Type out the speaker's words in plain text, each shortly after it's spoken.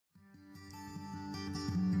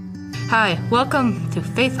Hi, welcome to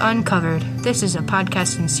Faith Uncovered. This is a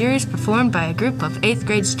podcasting series performed by a group of 8th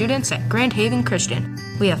grade students at Grand Haven Christian.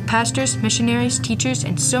 We have pastors, missionaries, teachers,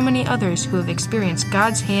 and so many others who have experienced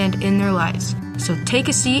God's hand in their lives. So take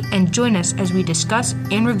a seat and join us as we discuss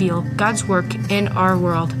and reveal God's work in our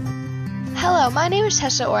world. Hello, my name is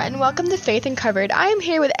Tessa, and welcome to Faith Uncovered. I am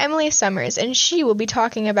here with Emily Summers, and she will be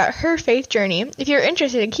talking about her faith journey. If you're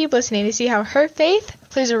interested, keep listening to see how her faith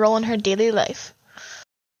plays a role in her daily life.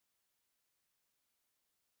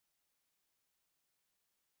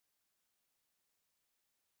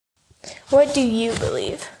 What do you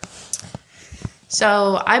believe?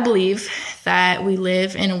 So I believe that we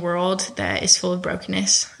live in a world that is full of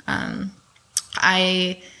brokenness.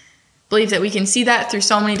 I believe that we can see that through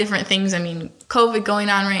so many different things. I mean, COVID going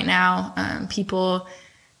on right now, people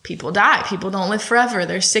die. People don't live forever.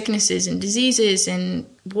 There's sicknesses and diseases and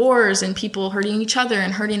wars and people hurting each other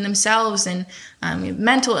and hurting themselves, and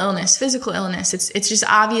mental illness, physical illness. It's just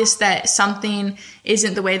obvious that something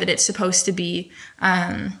isn't the way that it's supposed to be.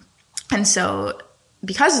 And so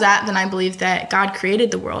because of that, then I believe that God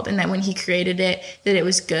created the world, and that when he created it, that it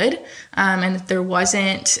was good, and that there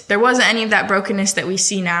wasn't any of that brokenness that we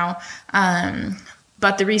see now.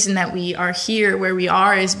 But the reason that we are here where we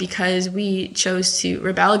are is because we chose to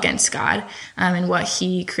rebel against God and what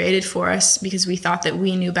he created for us, because we thought that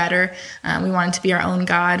we knew better. We wanted to be our own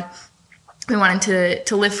God. We wanted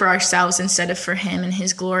to live for ourselves instead of for him and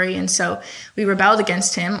his glory. And so we rebelled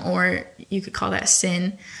against him, or you could call that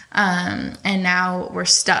sin. And now we're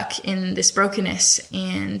stuck in this brokenness.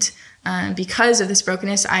 And because of this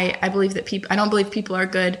brokenness, I believe that I don't believe people are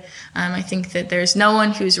good. I think that there's no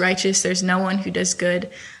one who's righteous. There's no one who does good.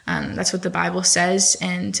 That's what the Bible says.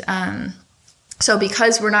 And so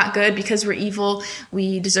because we're not good, because we're evil,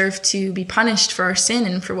 we deserve to be punished for our sin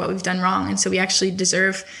and for what we've done wrong. And so we actually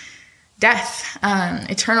deserve death,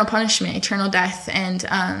 eternal punishment, eternal death.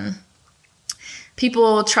 And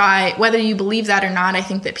people try, whether you believe that or not, I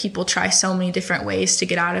think that people try so many different ways to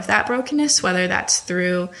get out of that brokenness, whether that's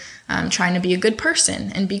through trying to be a good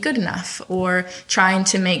person and be good enough, or trying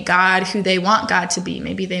to make God who they want God to be.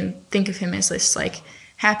 Maybe they think of him as this like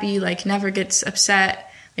happy, like never gets upset,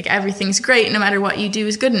 like everything's great, no matter what you do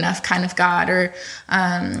is good enough kind of God. Or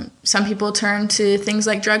some people turn to things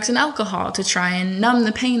like drugs and alcohol to try and numb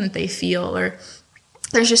the pain that they feel. Or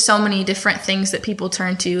there's just so many different things that people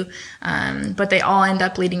turn to, but they all end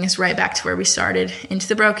up leading us right back to where we started, into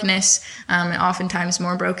the brokenness, and oftentimes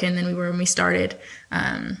more broken than we were when we started.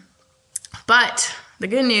 But the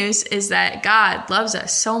good news is that God loves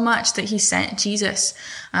us so much that he sent Jesus,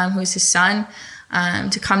 who is his son,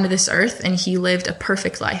 to come to this earth, and he lived a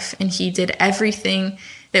perfect life, and he did everything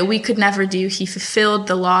that we could never do. He fulfilled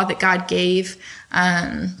the law that God gave,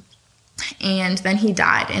 and then he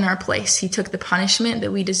died in our place. He took the punishment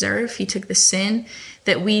that we deserve. He took the sin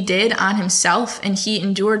that we did on himself, and he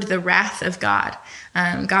endured the wrath of God.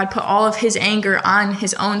 God put all of his anger on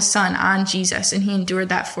his own son, on Jesus, and he endured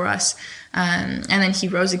that for us. And then he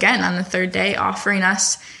rose again on the third day, offering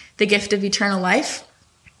us the gift of eternal life.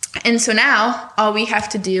 And so now all we have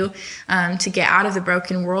to do to get out of the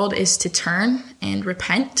broken world is to turn and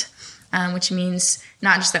repent, which means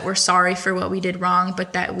not just that we're sorry for what we did wrong,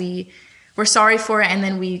 but that we're sorry for it, and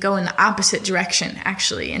then we go in the opposite direction,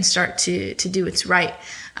 actually, and start to do what's right.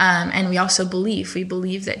 And we also believe. We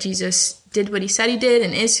believe that Jesus did what he said he did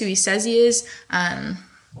and is who he says he is.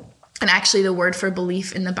 And actually, the word for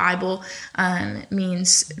belief in the Bible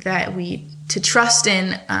means that to trust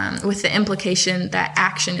in, with the implication that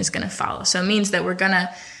action is going to follow. So it means that we're going to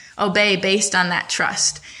obey based on that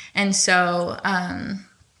trust. And so, and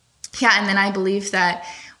then I believe that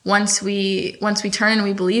once we turn and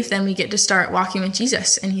we believe, then we get to start walking with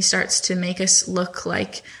Jesus, and he starts to make us look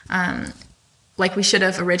like we should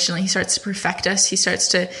have originally. He starts to perfect us. He starts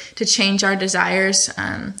to change our desires,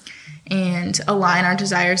 and align our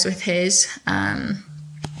desires with his,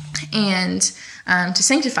 and to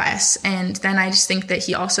sanctify us. And then I just think that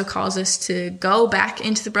he also calls us to go back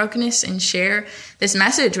into the brokenness and share this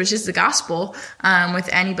message, which is the gospel, with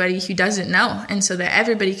anybody who doesn't know, and so that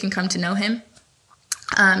everybody can come to know him,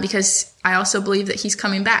 because I also believe that he's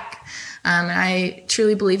coming back. And I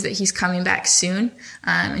truly believe that he's coming back soon,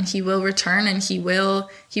 and he will return, and he will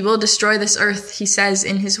destroy this earth, he says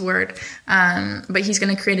in his word. But he's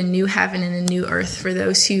going to create a new heaven and a new earth for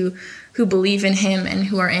those who believe in him and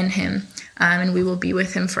who are in him, and we will be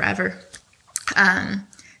with him forever.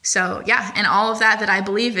 So yeah, and all of that I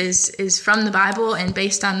believe is from the Bible and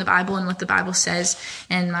based on the Bible and what the Bible says.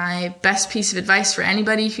 And my best piece of advice for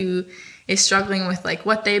anybody who is struggling with like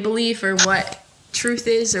what they believe or what truth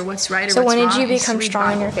is or what's right or what's wrong. So when did you become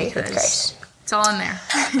strong in your faith with Christ? It's It's all in there.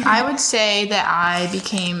 I would say that I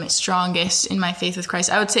became strongest in my faith with Christ.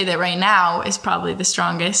 I would say that right now is probably the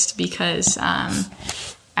strongest because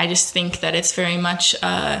I just think that it's very much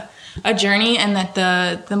a journey, and that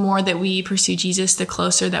the more that we pursue Jesus, the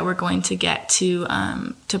closer that we're going to get to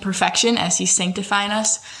perfection as he's sanctifying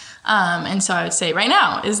us. And so I would say right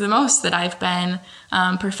now is the most that I've been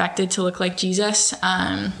perfected to look like Jesus.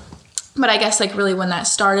 But I guess like really when that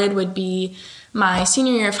started would be my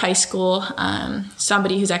senior year of high school.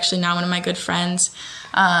 Somebody who's actually now one of my good friends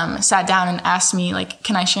sat down and asked me, like,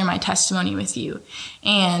 can I share my testimony with you?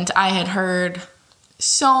 And I had heard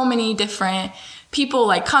so many different people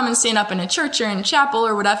like come and stand up in a church or in a chapel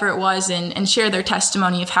or whatever it was and share their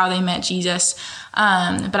testimony of how they met Jesus.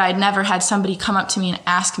 But I'd never had somebody come up to me and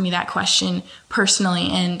ask me that question personally.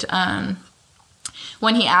 And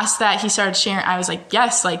when he asked that, he started sharing. I was like,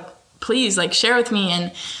 yes, like, please, like, share with me.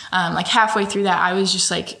 And like halfway through that, I was just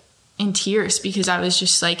like in tears because I was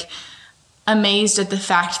just like amazed at the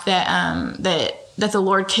fact that that the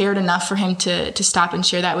Lord cared enough for him to stop and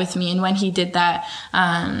share that with me. And when he did that,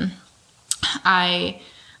 I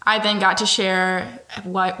then got to share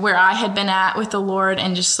where I had been at with the Lord.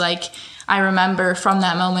 And just like, I remember from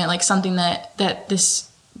that moment, like something that this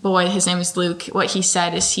boy, his name is Luke, what he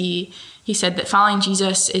said is he said that following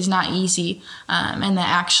Jesus is not easy, and that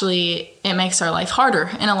actually it makes our life harder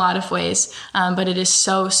in a lot of ways, but it is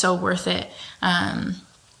so worth it.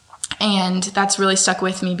 And that's really stuck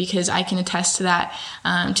with me because I can attest to that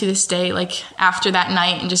to this day, like after that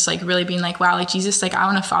night and just like really being like, wow, like Jesus, like I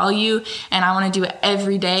want to follow you and I want to do it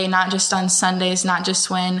every day, not just on Sundays, not just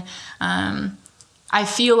when I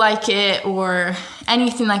feel like it or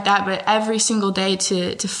anything like that, but every single day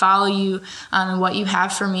to follow you and what you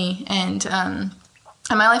have for me. And my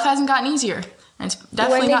life hasn't gotten easier. And it's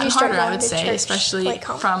definitely gotten harder, I would say, especially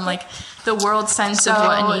from like the world sense of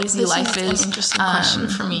what an easy life is. An interesting question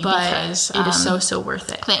for me because it is so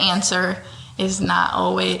worth it. The answer is not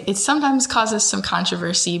always, it sometimes causes some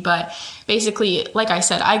controversy, but basically, like I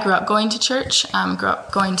said, I grew up going to church, grew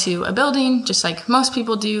up going to a building, just like most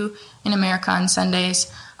people do in America on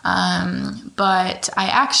Sundays. But I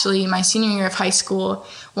actually, my senior year of high school,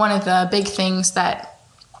 one of the big things that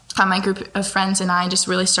my group of friends and I just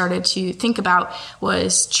really started to think about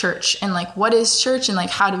was church and like, what is church and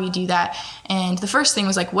like, how do we do that? And the first thing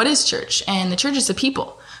was like, what is church? And the church is the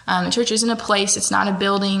people. The church isn't a place. It's not a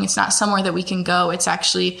building. It's not somewhere that we can go. It's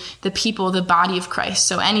actually the people, the body of Christ.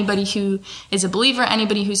 So anybody who is a believer,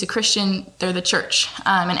 anybody who's a Christian, they're the church.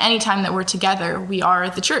 And anytime that we're together, we are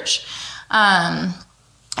the church. And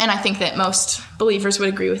I think that most believers would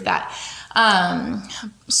agree with that.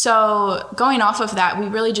 So going off of that, we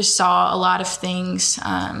really just saw a lot of things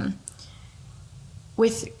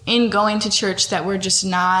within going to church that were just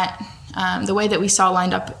not the way that we saw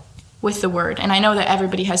lined up with the word. And I know that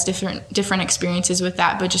everybody has different experiences with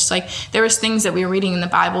that, but just like there was things that we were reading in the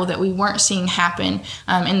Bible that we weren't seeing happen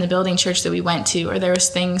in the building church that we went to, or there was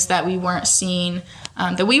things that we weren't seeing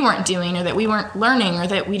that we weren't doing, or that we weren't learning, or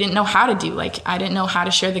that we didn't know how to do. Like I didn't know how to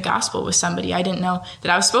share the gospel with somebody. I didn't know that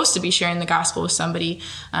I was supposed to be sharing the gospel with somebody.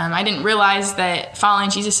 I didn't realize that following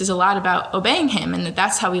Jesus is a lot about obeying him, and that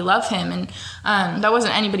that's how we love him. And that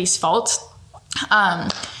wasn't anybody's fault.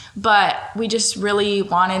 But we just really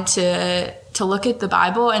wanted to look at the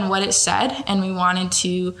Bible and what it said, and we wanted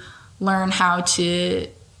to learn how to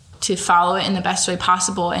follow it in the best way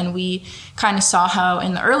possible. And we kind of saw how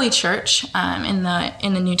in the early church, in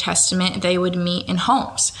the New Testament, they would meet in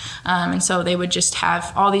homes. And so they would just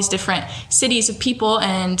have all these different cities of people,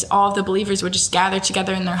 and all of the believers would just gather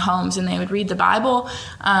together in their homes, and they would read the Bible,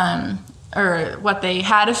 or what they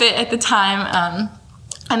had of it at the time,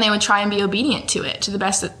 and they would try and be obedient to it to the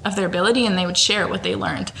best of their ability, and they would share what they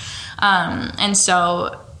learned. And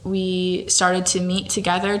so we started to meet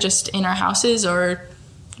together just in our houses, or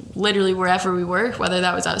literally wherever we were, whether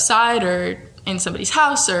that was outside or in somebody's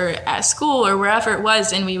house or at school or wherever it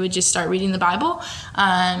was. And we would just start reading the Bible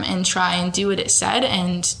and try and do what it said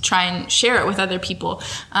and try and share it with other people.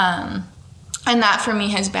 And that for me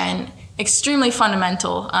has been extremely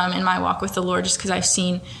fundamental in my walk with the Lord, just because I've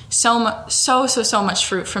seen so much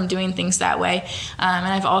fruit from doing things that way. And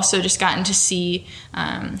I've also just gotten to see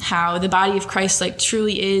how the body of Christ like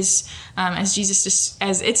truly is, as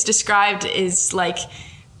it's described, is like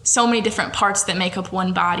so many different parts that make up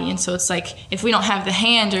one body. And so it's like, if we don't have the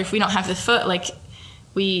hand or if we don't have the foot,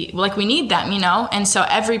 we need them, you know? And so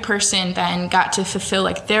every person then got to fulfill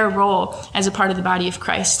like their role as a part of the body of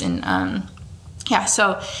Christ. And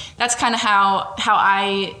so that's kind of how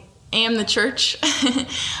I am the church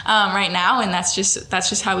right now, and that's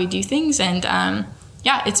just how we do things. And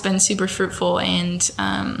it's been super fruitful, and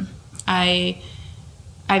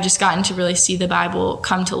I've just gotten to really see the Bible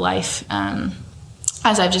come to life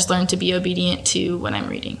as I've just learned to be obedient to what I'm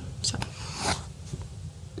reading. So,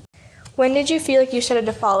 when did you feel like you started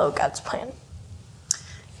to follow God's plan?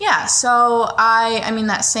 Yeah, so I mean,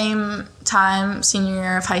 that same time, senior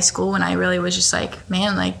year of high school, when I really was just like,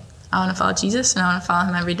 man, like, I want to follow Jesus and I want to follow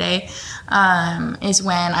him every day, is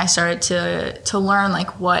when I started to learn,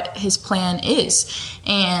 like, what his plan is.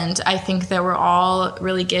 And I think that we're all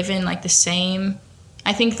really given, like, the same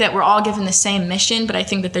mission, but I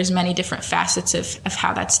think that there's many different facets of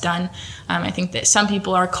how that's done. I think that some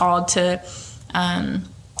people are called to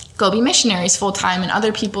go be missionaries full time, and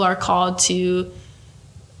other people are called to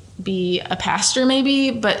be a pastor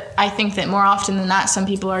maybe, but I think that more often than not, some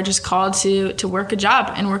people are just called to work a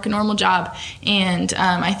job and work a normal job. And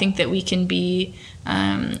I think that we can be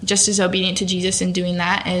just as obedient to Jesus in doing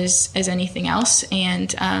that as anything else.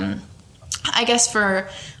 And I guess for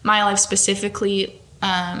my life specifically,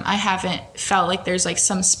 I haven't felt like there's like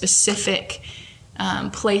some specific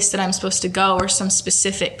place that I'm supposed to go or some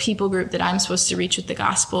specific people group that I'm supposed to reach with the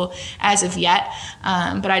gospel as of yet.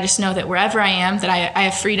 But I just know that wherever I am, that I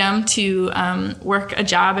have freedom to work a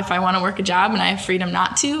job if I want to work a job, and I have freedom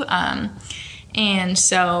not to. And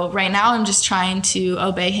so right now I'm just trying to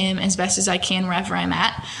obey him as best as I can wherever I'm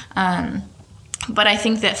at. But I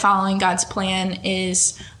think that following God's plan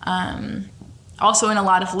is also in a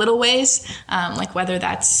lot of little ways, like whether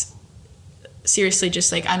that's seriously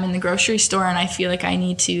just like I'm in the grocery store and I feel like I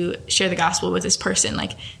need to share the gospel with this person,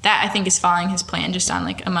 like that I think is following his plan, just on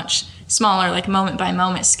like a much smaller, like moment by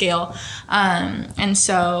moment scale. And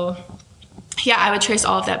so yeah, I would trace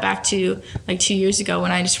all of that back to like 2 years ago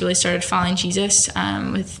when I just really started following Jesus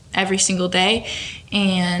with every single day.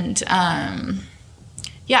 And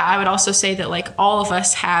yeah, I would also say that like all of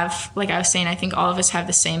us have, like I was saying, I think all of us have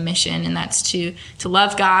the same mission, and that's to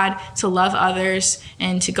love God, to love others,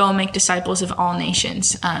 and to go and make disciples of all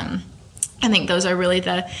nations. I think those are really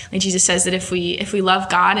like Jesus says that if we love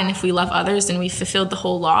God and if we love others, then we've fulfilled the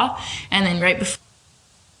whole law. And then right before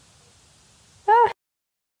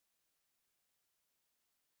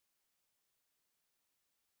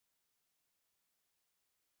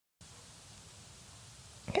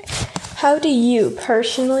How do you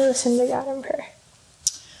personally listen to God in prayer?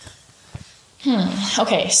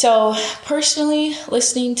 Okay, so personally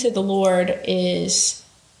listening to the Lord is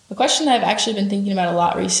a question that I've actually been thinking about a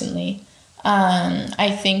lot recently.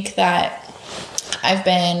 I think that I've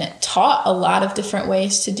been taught a lot of different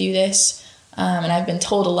ways to do this, and I've been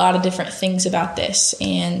told a lot of different things about this.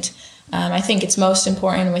 And I think it's most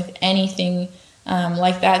important with anything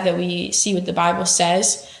like that we see what the Bible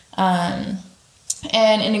says.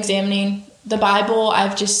 And in examining the Bible,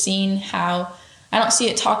 I've just seen how I don't see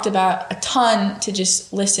it talked about a ton to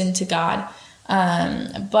just listen to God.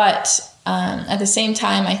 But at the same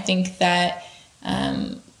time, I think that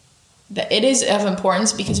it is of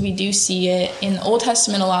importance because we do see it in the Old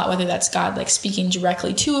Testament a lot, whether that's God like speaking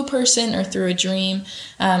directly to a person or through a dream.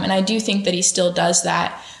 And I do think that he still does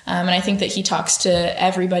that. And I think that he talks to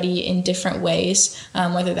everybody in different ways,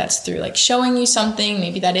 whether that's through like showing you something,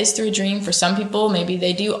 maybe that is through a dream for some people, maybe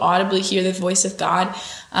they do audibly hear the voice of God.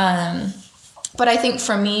 But I think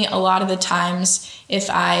for me, a lot of the times, if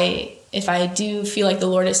I do feel like the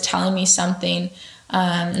Lord is telling me something,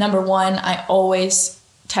 number one, I always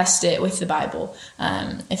test it with the Bible.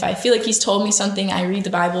 If I feel like he's told me something, I read the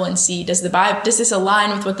Bible and see, does this align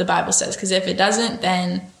with what the Bible says? Because if it doesn't,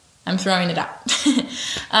 then I'm throwing it out.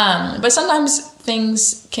 But sometimes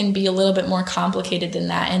things can be a little bit more complicated than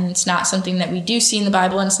that, and it's not something that we do see in the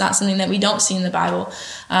Bible, and it's not something that we don't see in the Bible.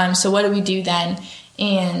 So what do we do then?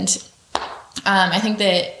 And I think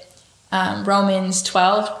that Romans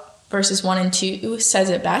 12 verses 1 and 2 says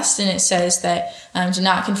it best, and it says that do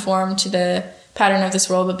not conform to the pattern of this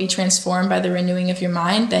world, but be transformed by the renewing of your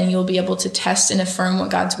mind. Then you'll be able to test and affirm what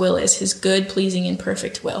God's will is, his good, pleasing, and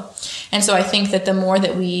perfect will. And so I think that the more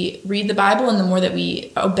that we read the Bible and the more that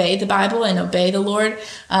we obey the Bible and obey the Lord,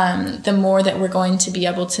 the more that we're going to be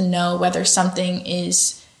able to know whether something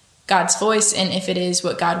is God's voice and if it is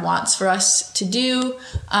what God wants for us to do.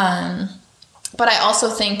 But I also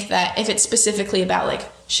think that if it's specifically about like,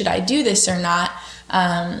 should I do this or not?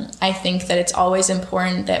 I think that it's always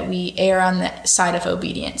important that we err on the side of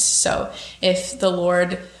obedience. So if the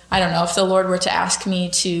Lord were to ask me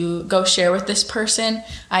to go share with this person,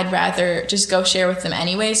 I'd rather just go share with them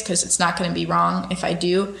anyways, because it's not going to be wrong if I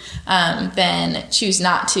do, than choose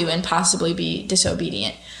not to and possibly be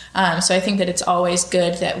disobedient. So I think that it's always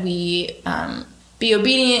good that we be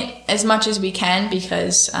obedient as much as we can,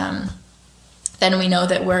 because then we know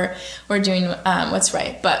that we're doing what's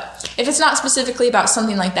right. But if it's not specifically about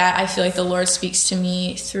something like that, I feel like the Lord speaks to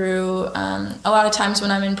me through a lot of times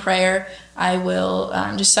when I'm in prayer. I will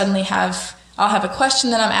just suddenly I'll have a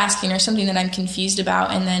question that I'm asking or something that I'm confused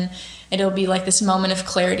about, and then it'll be like this moment of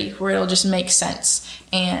clarity where it'll just make sense.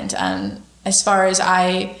 And as far as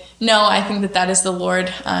I know, I think that is the Lord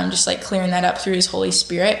just like clearing that up through his Holy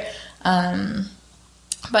Spirit.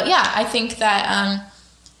 But yeah, I think that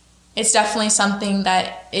it's definitely something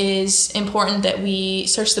that is important that we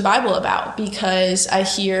search the Bible about, because I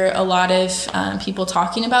hear a lot of people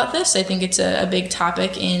talking about this. I think it's a big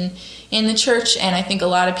topic in the church, and I think a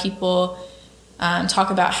lot of people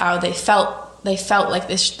talk about how they felt like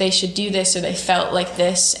this, they should do this, or they felt like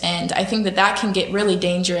this, and I think that can get really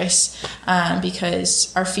dangerous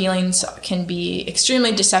because our feelings can be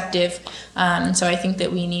extremely deceptive. So I think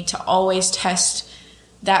that we need to always test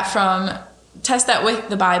that with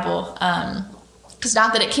the Bible. It's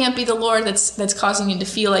not that it can't be the Lord that's causing you to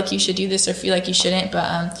feel like you should do this or feel like you shouldn't,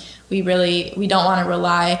 but we don't want to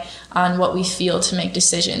rely on what we feel to make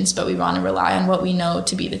decisions, but we want to rely on what we know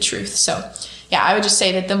to be the truth. So yeah, I would just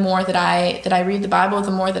say that the more that I read the Bible,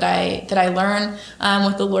 the more that I learn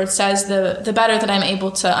what the Lord says, the better that I'm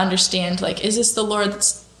able to understand, like, is this the Lord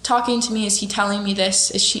that's talking to me? Is he telling me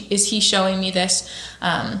this? Is he showing me this?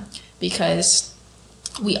 Because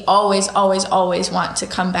we always want to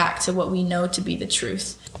come back to what we know to be the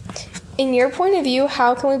truth. In your point of view,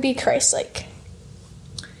 how can we be Christ-like?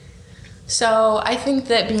 So I think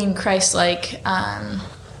that being Christ-like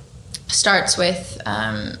starts with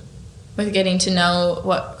getting to know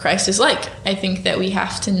what Christ is like. I think that we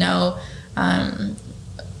have to know,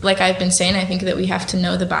 like I've been saying, I think that we have to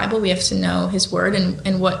know the Bible. We have to know his word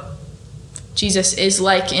and what Jesus is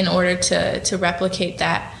like in order to replicate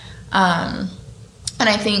that. And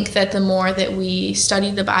I think that the more that we study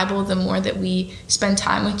the Bible, the more that we spend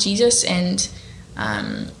time with Jesus and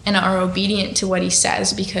are obedient to what he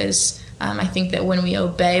says, because I think that when we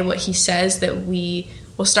obey what he says, that we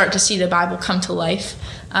will start to see the Bible come to life.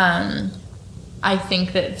 I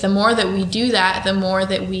think that the more that we do that, the more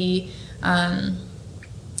that we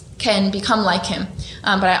can become like him.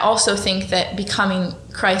 But I also think that becoming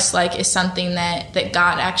Christ-like is something that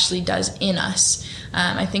God actually does in us.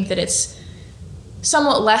 I think that it's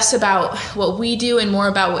somewhat less about what we do and more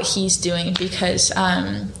about what he's doing, because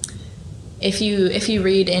if you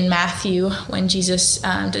read in Matthew when Jesus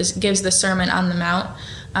gives the Sermon on the Mount,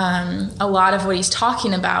 a lot of what he's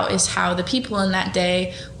talking about is how the people in that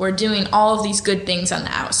day were doing all of these good things on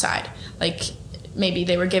the outside. Like maybe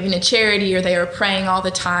they were giving to charity or they were praying all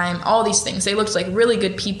the time, all these things. They looked like really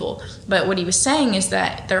good people. But what he was saying is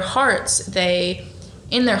that in their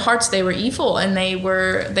hearts they were evil, and they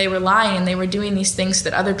were lying, and they were doing these things so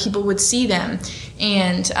that other people would see them.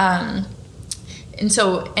 And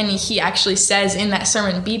he actually says in that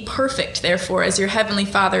sermon, be perfect, therefore, as your heavenly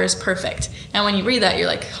Father is perfect. And when you read that, you're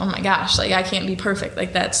like, oh my gosh, like I can't be perfect.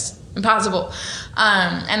 Like that's impossible.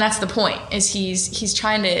 And that's the point, is he's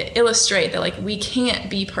trying to illustrate that like we can't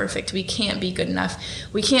be perfect. We can't be good enough.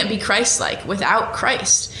 We can't be Christ-like without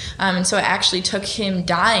Christ. And so it actually took him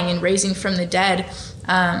dying and raising from the dead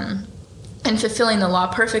and fulfilling the law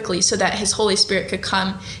perfectly so that his Holy Spirit could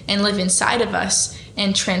come and live inside of us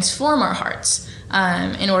and transform our hearts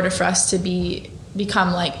in order for us to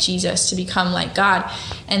become like Jesus, to become like God.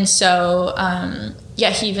 And so,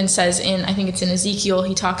 he even says I think it's in Ezekiel,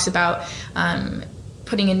 he talks about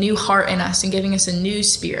putting a new heart in us and giving us a new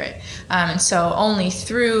spirit. And so only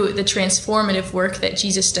through the transformative work that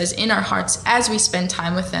Jesus does in our hearts as we spend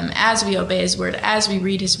time with him, as we obey his word, as we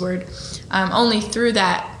read his word, only through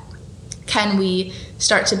that can we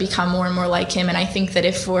start to become more and more like him. And I think that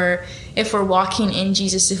if we're walking in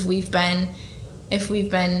Jesus, if we've been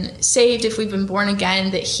saved, if we've been born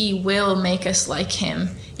again, that he will make us like him.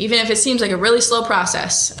 Even if it seems like a really slow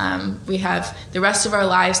process, we have the rest of our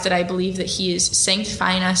lives that I believe that he is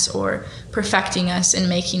sanctifying us or perfecting us and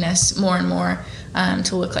making us more and more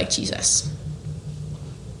to look like Jesus.